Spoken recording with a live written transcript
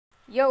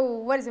Yo,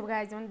 what is up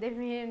guys,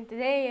 WantedFbm here, and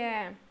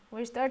today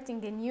we're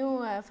starting a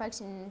new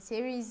faction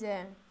series.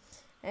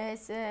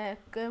 It's a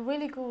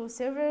really cool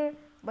server,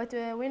 but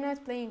we're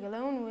not playing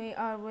alone. We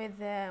are with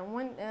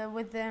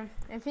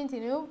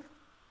Infinnitynoob,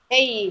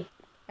 Hey,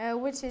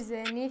 which is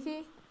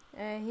Nethi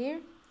here,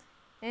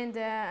 and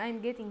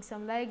I'm getting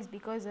some lags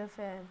because of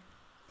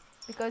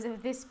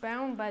this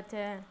spawn, but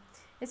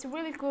it's a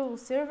really cool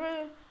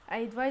server. I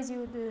advise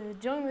you to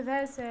join with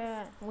us.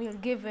 We'll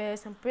give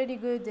some pretty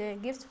good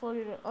gifts for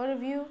all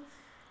of you,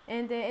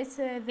 and it's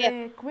yeah,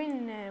 the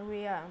Krynn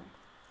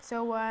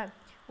so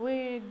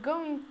we're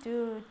going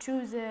to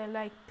choose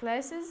like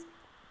classes.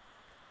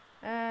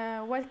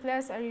 What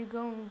class are you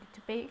going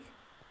to pick?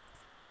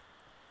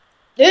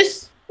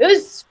 this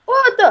is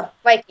what the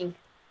Viking.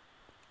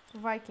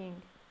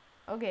 Viking.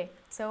 Okay,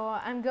 so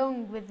I'm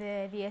going with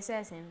the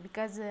assassin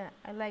because I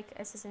like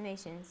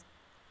assassinations.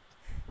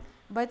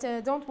 But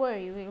don't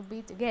worry, we'll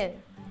be together.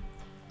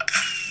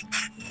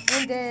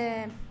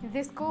 And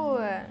this cool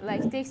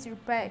like texture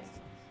pack,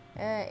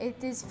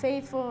 it is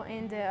faithful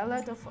and a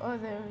lot of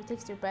other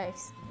texture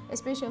packs,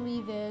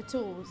 especially the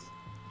tools.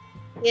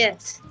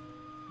 Yes.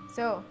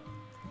 So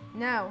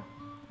now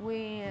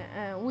we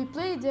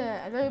played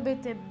a little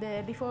bit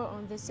before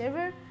on this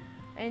server,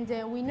 and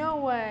we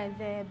know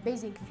the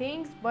basic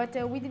things, but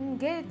we didn't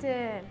get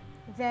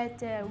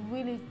that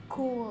really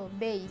cool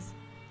base.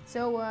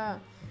 So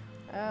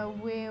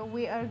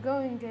we are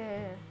going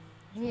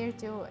here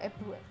to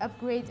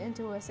upgrade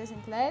into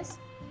assassin class.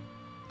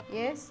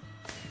 Yes,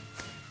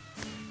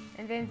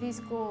 and then these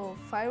cool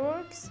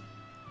fireworks.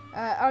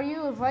 Are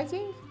you a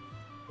Viking?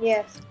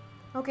 Yes.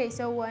 Okay,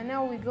 so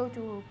now we go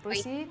to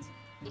proceed.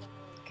 Viking.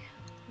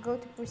 Go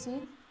to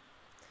proceed.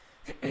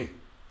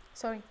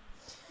 Sorry.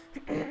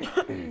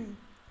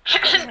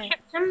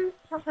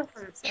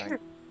 Sorry.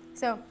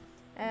 So,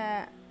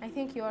 I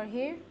think you are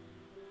here.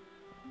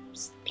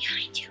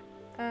 Behind you.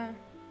 Uh,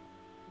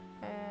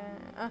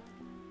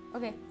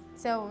 okay,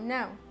 so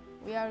now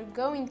we are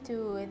going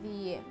to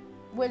the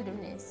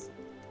wilderness.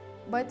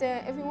 But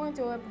if you want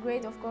to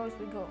upgrade, of course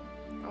we go.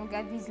 Oh,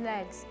 got these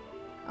lags.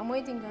 I'm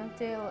waiting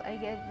until I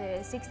get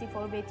the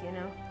 64-bit, you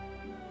know.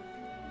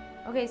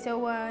 Okay,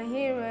 so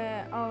here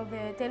are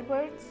the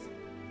teleports.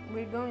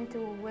 We're going to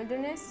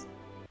wilderness.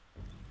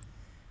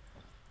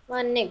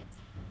 One Nick.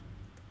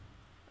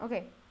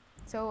 Okay,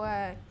 so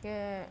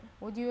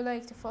would you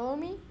like to follow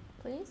me,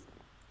 please?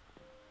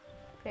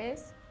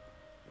 Please?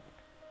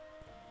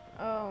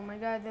 Oh my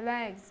god, the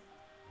lags.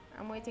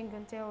 I'm waiting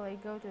until I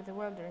go to the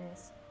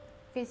wilderness.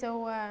 Okay,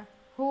 so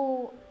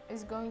who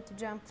is going to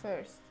jump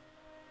first?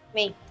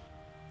 Me.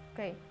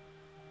 Okay.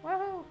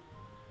 Woohoo!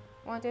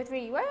 1, 2,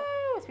 3. Woo!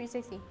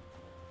 360.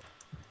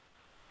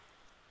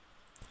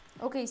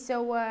 Okay,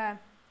 so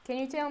can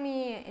you tell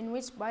me in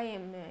which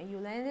biome you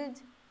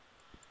landed?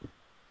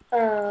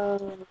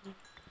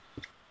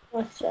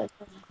 What's that?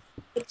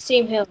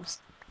 Extreme Hills.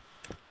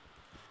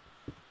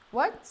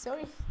 What?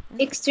 Sorry.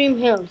 Extreme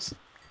Hills.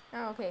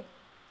 Oh, okay.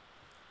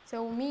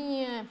 So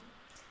me,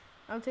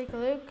 I'll take a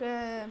look.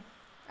 I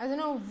don't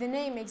know the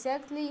name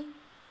exactly,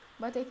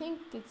 but I think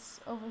it's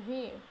over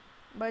here.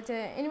 But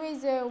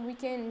anyways, we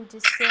can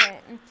just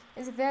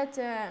is that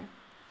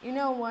you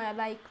know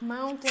like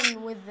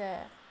mountain with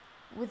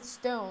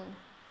stone,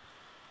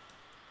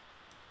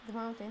 the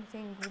mountain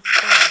thing with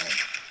stone.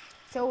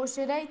 So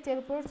should I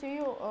teleport to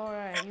you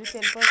or you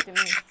teleport to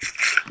me?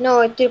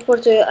 No, I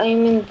teleport to you.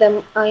 I'm in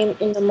the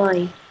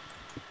mine.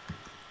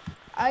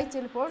 I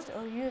teleport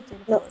or you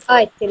No, teleport?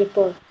 I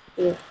teleport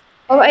to you.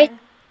 Oh, Uh,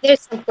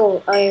 there's some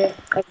coal. I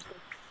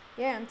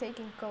yeah, I'm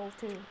taking coal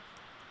too.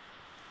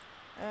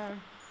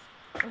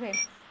 Okay.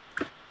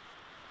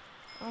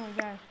 Oh my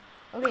god.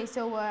 Okay,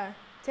 so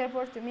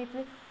teleport to me,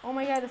 please. Oh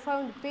my god, I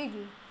found a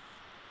piggy.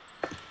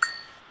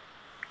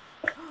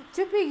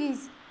 2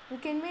 piggies. We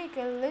can make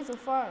a little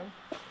farm.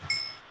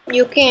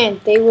 You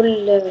can't. They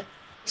will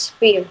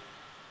disappear.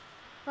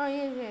 Oh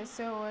yes, yes.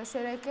 So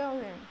should I kill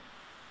them?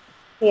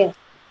 Yes.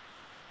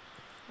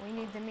 We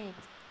need the meat.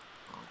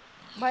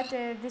 But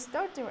the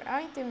starter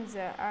items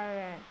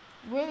are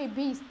really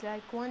beast,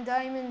 like 1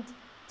 diamond,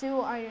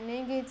 2 iron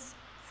ingots,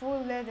 4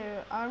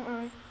 leather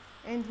armor,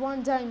 and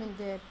 1 diamond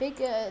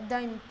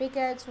diamond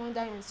pickaxe, 1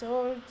 diamond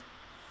sword.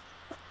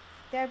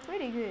 They're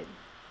pretty good.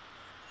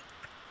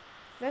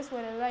 That's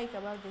what I like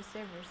about this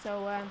server.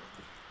 So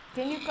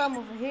can you come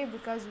over here,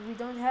 because we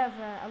don't have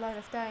a lot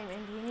of time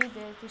and we need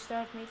to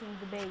start making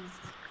the base.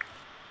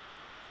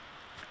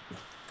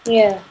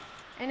 Yeah.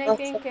 And I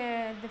Okay. think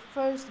the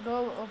first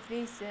goal of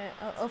this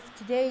of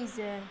today's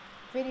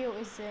video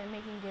is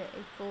making a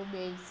cool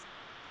base.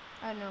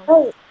 I don't know.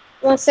 Oh,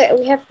 one sec.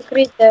 We have to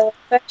create the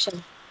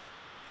faction.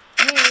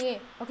 Yeah.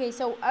 Okay,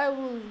 so I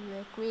will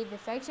create the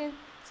faction.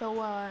 So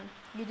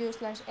you do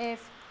 /F,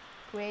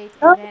 create,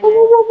 and then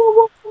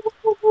we'll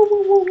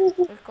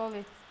call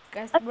it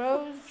Cast I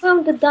Bros.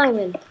 found the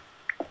diamond.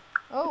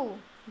 Oh,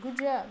 good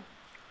job.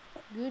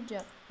 Good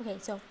job. Okay,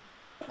 so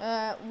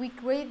we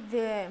create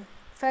the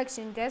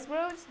faction Gas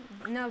Bros.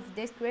 Now the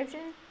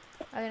description.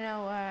 I don't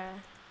know.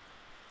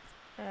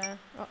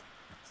 Oh,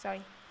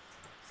 sorry.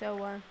 So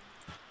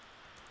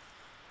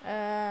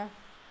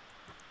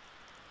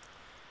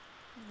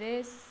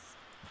this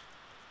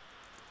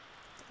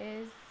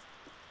is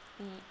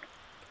the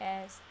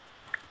cast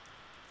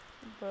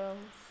bros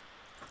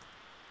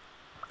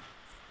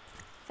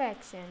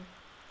faction.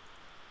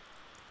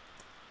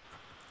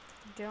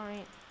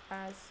 Join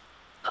us.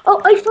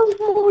 Oh, I found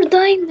more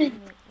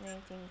diamond.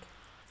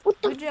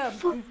 What the Good job.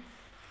 fuck?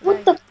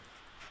 What the?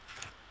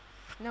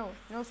 No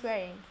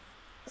swearing.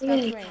 Stop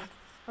Yeah. swearing.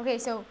 Okay,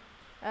 so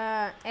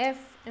F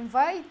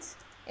invite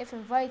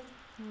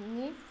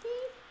Nifty.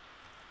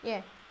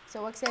 Yeah.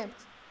 So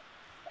accept.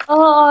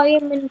 Oh, I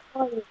am in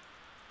fire.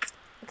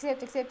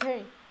 Accept.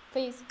 Hurry,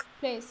 please.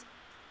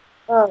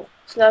 Oh,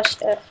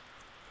 /F.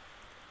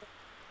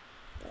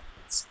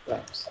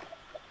 Slaps.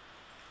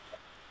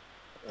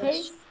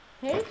 Hurry.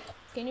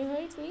 Can you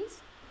hurry,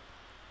 please?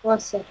 1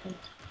 second.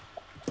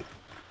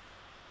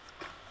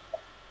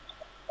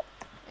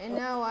 And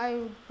now I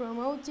will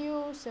promote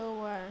you,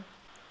 so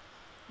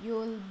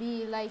you'll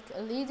be like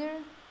a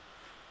leader.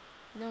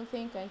 Don't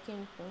think I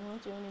can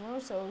promote you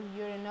anymore, so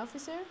you're an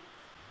officer.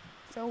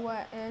 So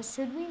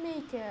should we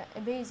make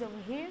a base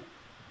over here?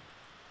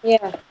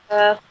 Yeah.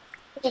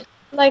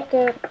 Like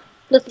a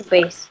little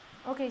base.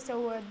 Okay,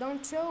 so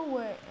don't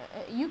show.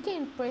 You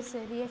can press the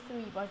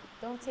F3, but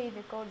don't say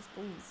the codes,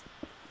 please.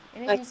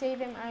 And if you say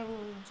them, I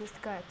will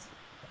just cut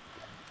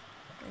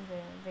in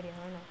the video.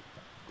 I know.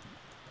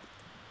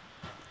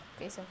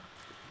 Okay, so.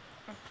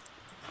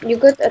 You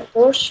got a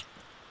torch?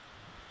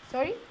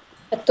 Sorry?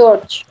 A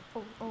torch.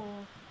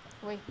 Oh.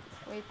 Wait,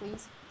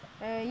 please.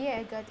 Yeah,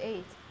 I got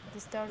 8. The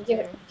starter.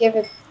 Give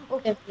it.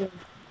 Oh.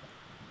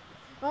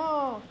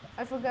 Oh,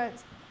 I forgot.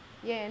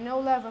 Yeah, no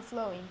lava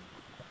flowing.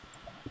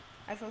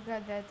 I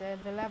forgot that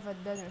the lava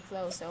doesn't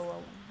flow,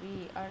 so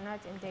we are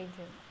not in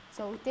danger.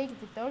 So take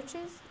the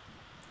torches.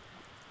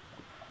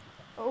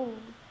 Oh,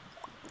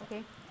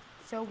 okay.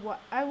 So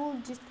I will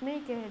just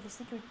make the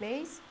secret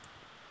base.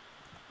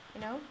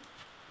 You know.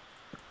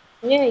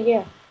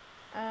 Yeah.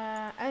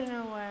 I don't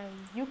know.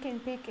 You can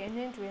pick an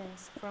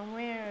entrance. From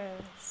where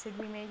should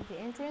we make the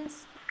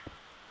entrance?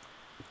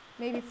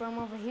 Maybe from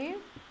over here.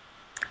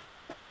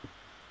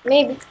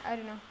 Maybe. I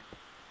don't know.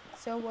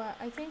 So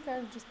I think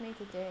I'll just make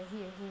it here.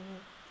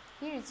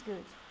 Here it's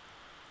good.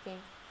 Okay.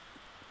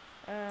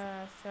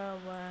 So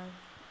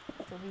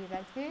it will be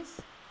like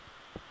this.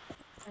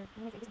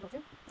 You make it visible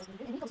too. That's really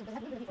good. And he also does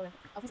have a little bit for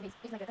our future base.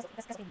 It's like a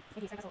castle maybe.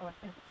 Maybe it's like a castle or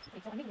I don't know.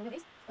 Okay, so I'm making a little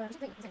base. We should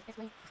play this. Let's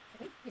play.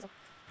 Here, so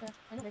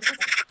I know there's a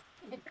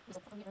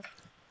concept.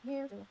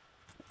 Here, so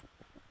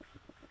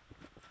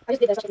I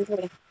just did that such a good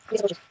again.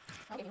 These torches.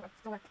 okay,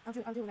 so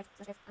I'll do like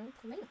 /F and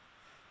claim.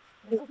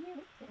 Then go here,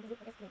 and do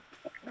like F3.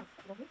 Now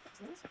go here,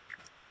 symbols.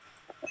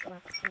 So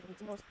these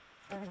symbols.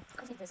 No, I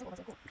just need the symbol.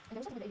 That's cool. And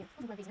there's something with the alien.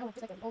 Something with these. Now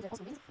just like all the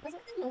possible beans. But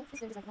you know,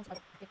 this is like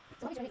non-spider. Okay.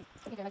 So how should I make it?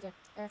 I think like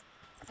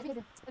I think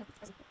it's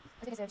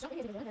I think it's jump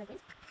here, please.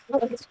 No,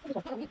 it's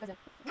No, because need that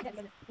because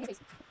in face.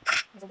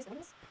 Okay, so this the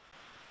wilderness.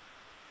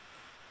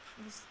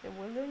 This is the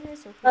wilderness.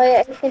 Okay. Oh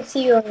yeah, I can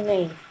see your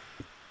name.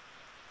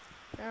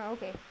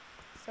 Okay.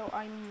 So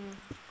I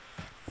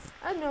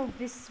don't know,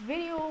 this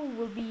video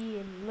will be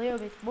a little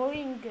bit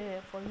boring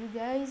for you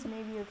guys.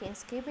 Maybe you can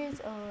skip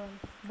it,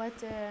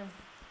 but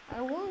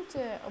I won't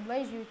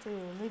oblige you to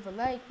leave a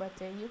like, but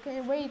you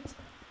can rate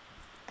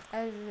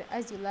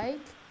as you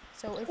like.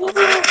 So if you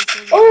like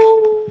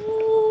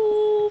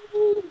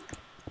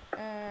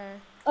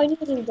I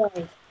nearly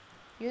died.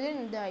 You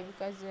didn't die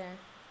because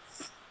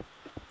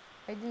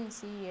I didn't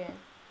see your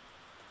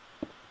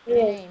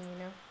name, you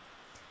know.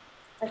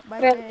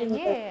 But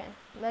yeah,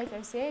 like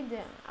I said,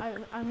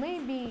 I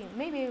maybe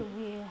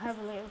we have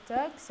a little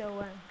talk.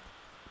 So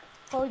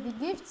for the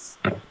gifts,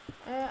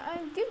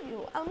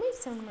 I'll make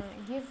some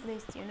gift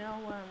list. You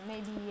know,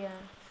 maybe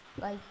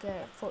like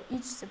for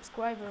each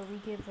subscriber we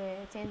give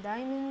 10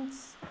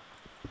 diamonds.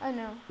 I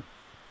know.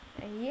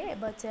 Yeah,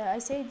 but I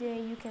said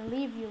you can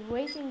leave your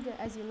rating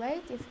as you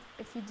like.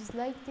 If you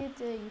disliked it,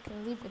 you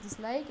can leave a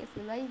dislike. If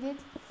you liked it,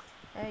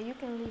 you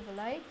can leave a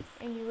like,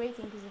 and your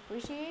rating is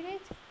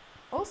appreciated.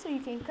 Also, you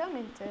can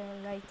comment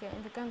in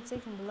the comment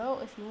section below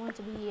if you want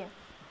to be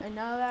an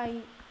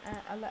ally,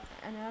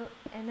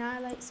 an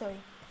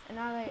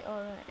ally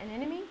or an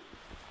enemy.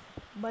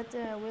 But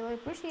we'll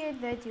appreciate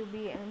that you'll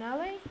be an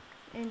ally,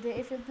 and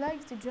if you'd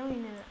like to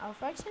join our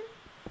faction,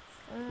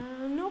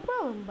 no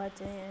problem. But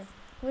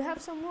we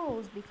have some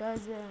rules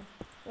because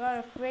we are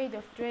afraid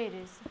of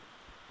traitors,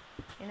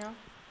 you know.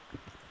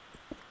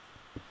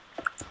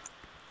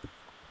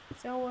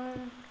 So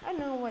I don't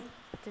know what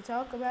to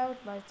talk about,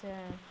 but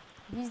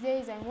these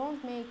days I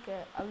won't make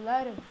a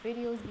lot of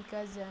videos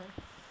because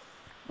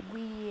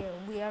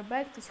we are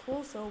back to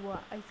school. So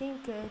I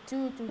think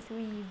 2 to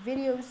 3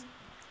 videos.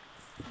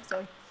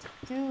 Sorry,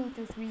 2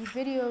 to 3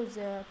 videos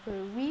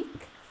per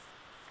week.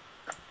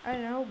 I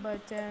don't know,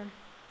 but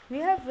we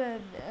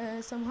have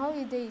some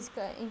holidays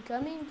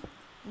incoming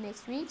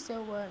next week,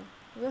 so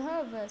we'll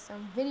have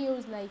some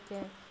videos like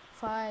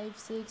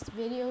 5-6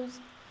 videos.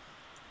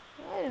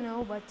 I don't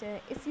know, but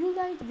if you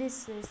like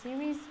this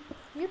series,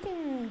 you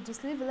can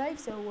just leave a like,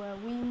 so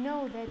we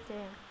know that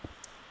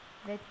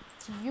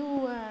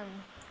you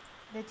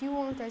that you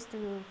want us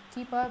to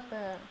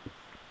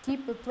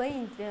keep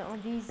playing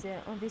on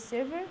this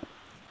server.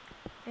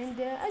 And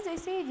as I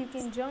said, you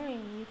can join,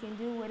 you can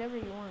do whatever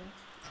you want.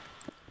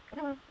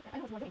 No, I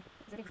know what you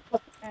are doing. It's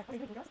okay. What are you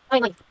doing, girls?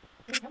 I'm mine.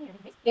 You can help me in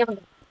the Yeah, I'm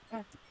mine.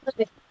 uh, That's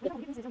good. we know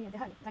you can tell me the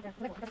high, like a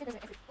level. Because there's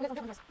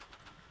a yes.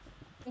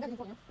 You got it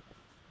for you.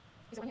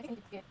 So when you think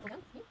go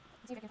down,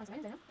 see if I can find some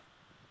items there now.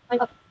 I'm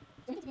up.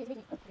 So we need to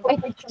be okay. Wait,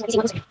 wait, easy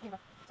one second. Yeah,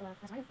 so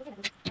that's fine. Okay,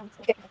 that's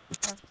Okay. okay.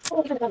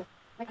 Oh, different down.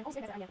 Like I'm also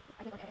that yeah.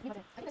 I think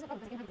that's a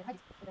problem because I can hide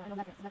it. But I know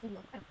black video.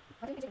 I don't know.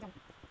 But you can check it out.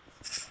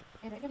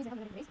 And if you can help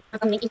me with this. I'm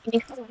coming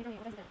in. Also, you can tell me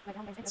what is it like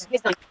how many times.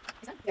 It's time.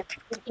 It's done? Yeah,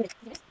 it's 15 minutes.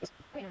 15 minutes?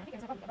 Okay, I think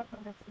there's a problem.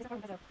 There's a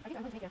problem because I think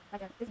I'm going to make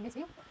like a 15 minutes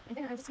video, and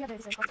then I'll just have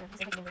this question.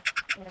 This is number.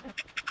 And then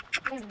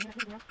I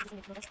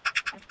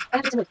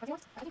have to move. but you know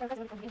what? I think I'll try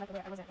to continue like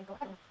where I was in go.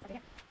 I don't know. But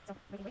yeah. So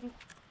waiting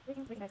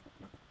back.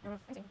 No,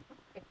 I think.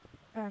 Okay.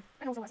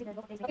 And also I see that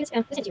both days. Okay,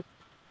 listen to you.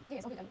 Yeah,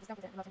 it's all good. I just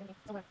started about everything.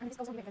 So and this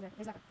also good because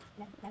there's like a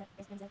ladder. I'm going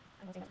to say that.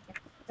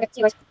 Yeah. Okay,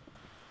 see you guys.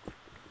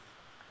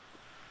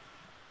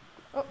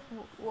 Oh,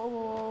 whoa,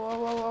 whoa, whoa,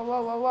 whoa,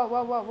 whoa, whoa, whoa,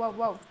 whoa, whoa, whoa,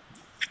 whoa.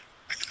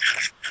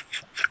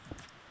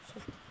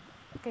 Shit.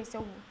 Okay,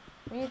 so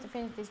we need to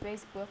finish this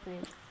basic quickly.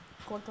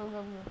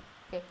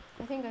 Okay,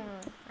 I think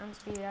I'm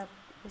speeding up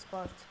this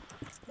part.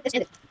 Let's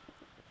end it.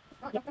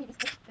 Oh, no,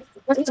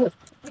 Once we move.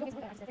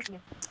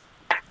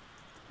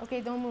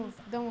 okay, don't move,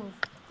 don't move.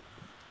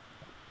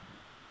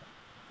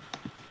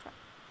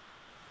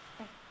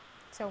 Okay,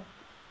 so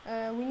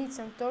we need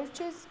some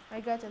torches. I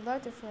got a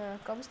lot of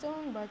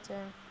cobblestone, but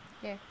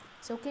yeah.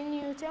 So can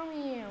you tell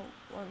me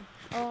one?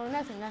 Oh,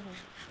 nothing.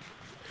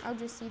 I'll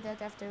just see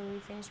that after we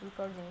finish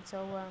recording. So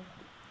I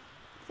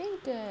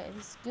think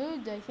it's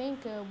good. I think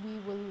we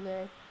will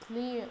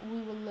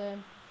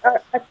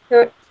At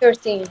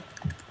 13.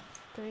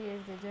 clear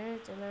the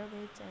dirt a little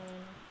bit,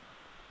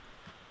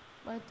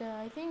 but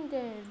I think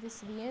this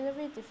is the end of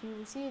it. If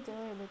you see it a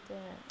little bit,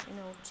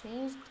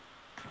 changed,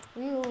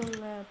 we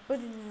will put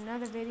it in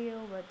another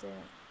video. But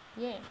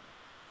yeah,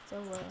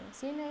 so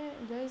see you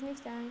guys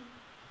next time.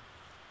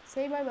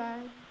 Say bye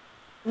bye.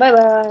 Bye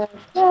bye.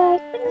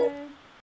 Bye.